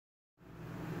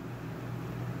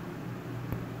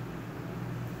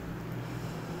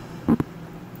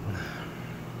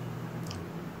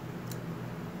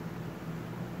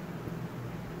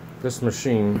This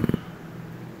machine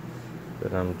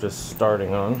that I'm just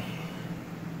starting on,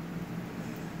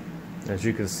 as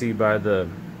you can see by the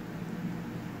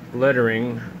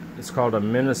lettering, it's called a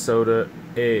Minnesota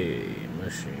A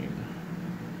machine.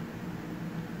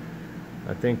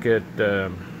 I think it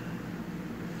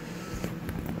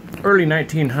early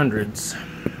 1900s,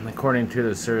 according to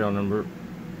the serial number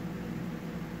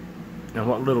and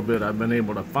what little bit I've been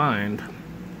able to find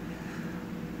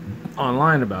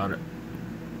online about it.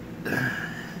 I'm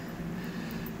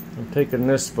taking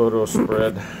this photo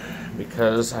spread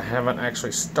because I haven't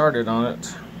actually started on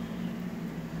it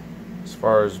as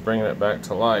far as bringing it back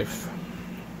to life,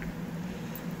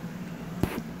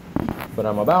 but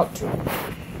I'm about to.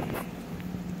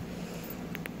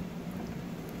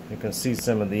 You can see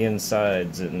some of the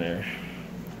insides in there,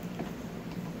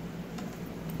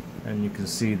 and you can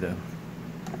see the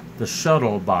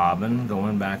shuttle bobbing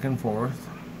going back and forth.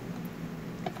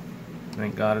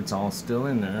 Thank God it's all still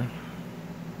in there.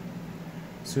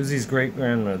 Susie's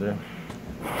great-grandmother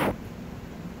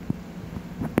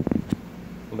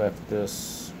left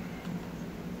this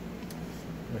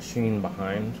machine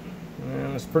behind,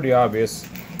 and it's pretty obvious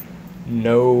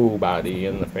nobody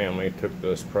in the family took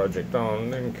this project on.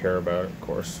 They didn't care about it, of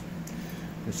course.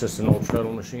 It's just an old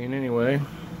shuttle machine anyway,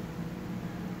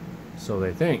 so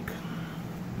they think,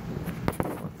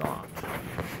 or thought.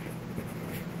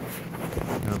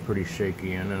 Pretty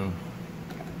shaky, I know.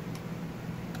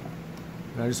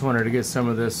 I just wanted to get some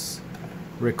of this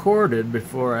recorded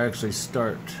before I actually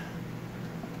start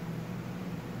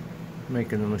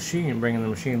making the machine, bringing the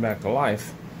machine back to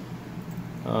life.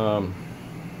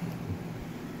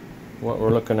 What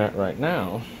we're looking at right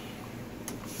now,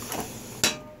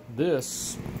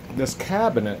 this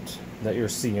cabinet that you're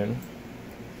seeing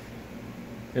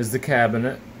is the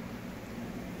cabinet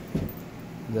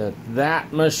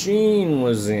that machine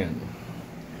was in.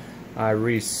 I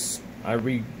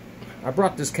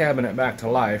brought this cabinet back to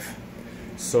life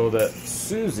so that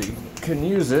Susie can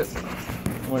use it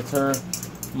with her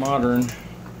modern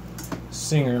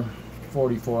Singer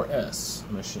 44S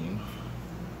machine.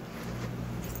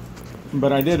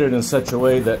 But I did it in such a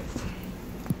way that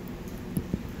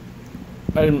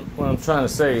what I'm trying to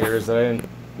say here is that I didn't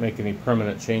make any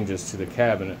permanent changes to the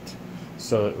cabinet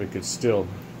so that we could still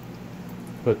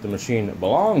put the machine that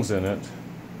belongs in it,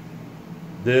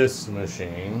 this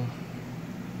machine,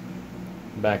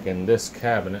 back in this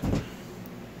cabinet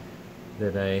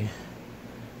that I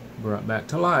brought back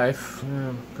to life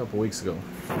a couple weeks ago.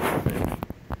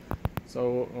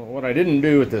 So what I didn't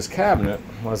do with this cabinet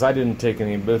was I didn't take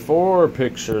any before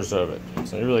pictures of it,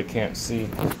 so you really can't see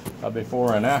a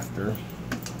before and after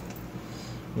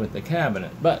with the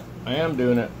cabinet, but I am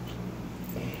doing it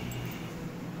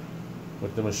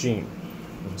with the machine.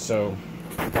 So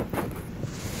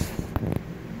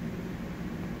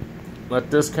let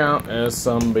this count as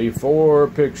some before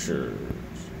pictures,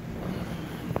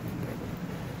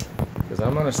 because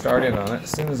I'm going to start in on it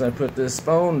as soon as I put this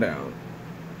phone down.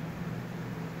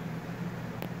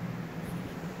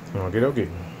 Okie dokie.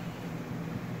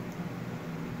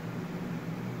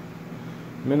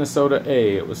 Minnesota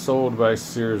A. It was sold by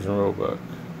Sears and Roebuck.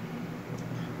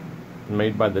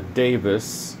 Made by the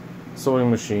Davis Sewing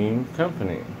Machine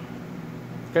Company.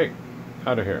 Okay,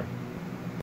 out of here.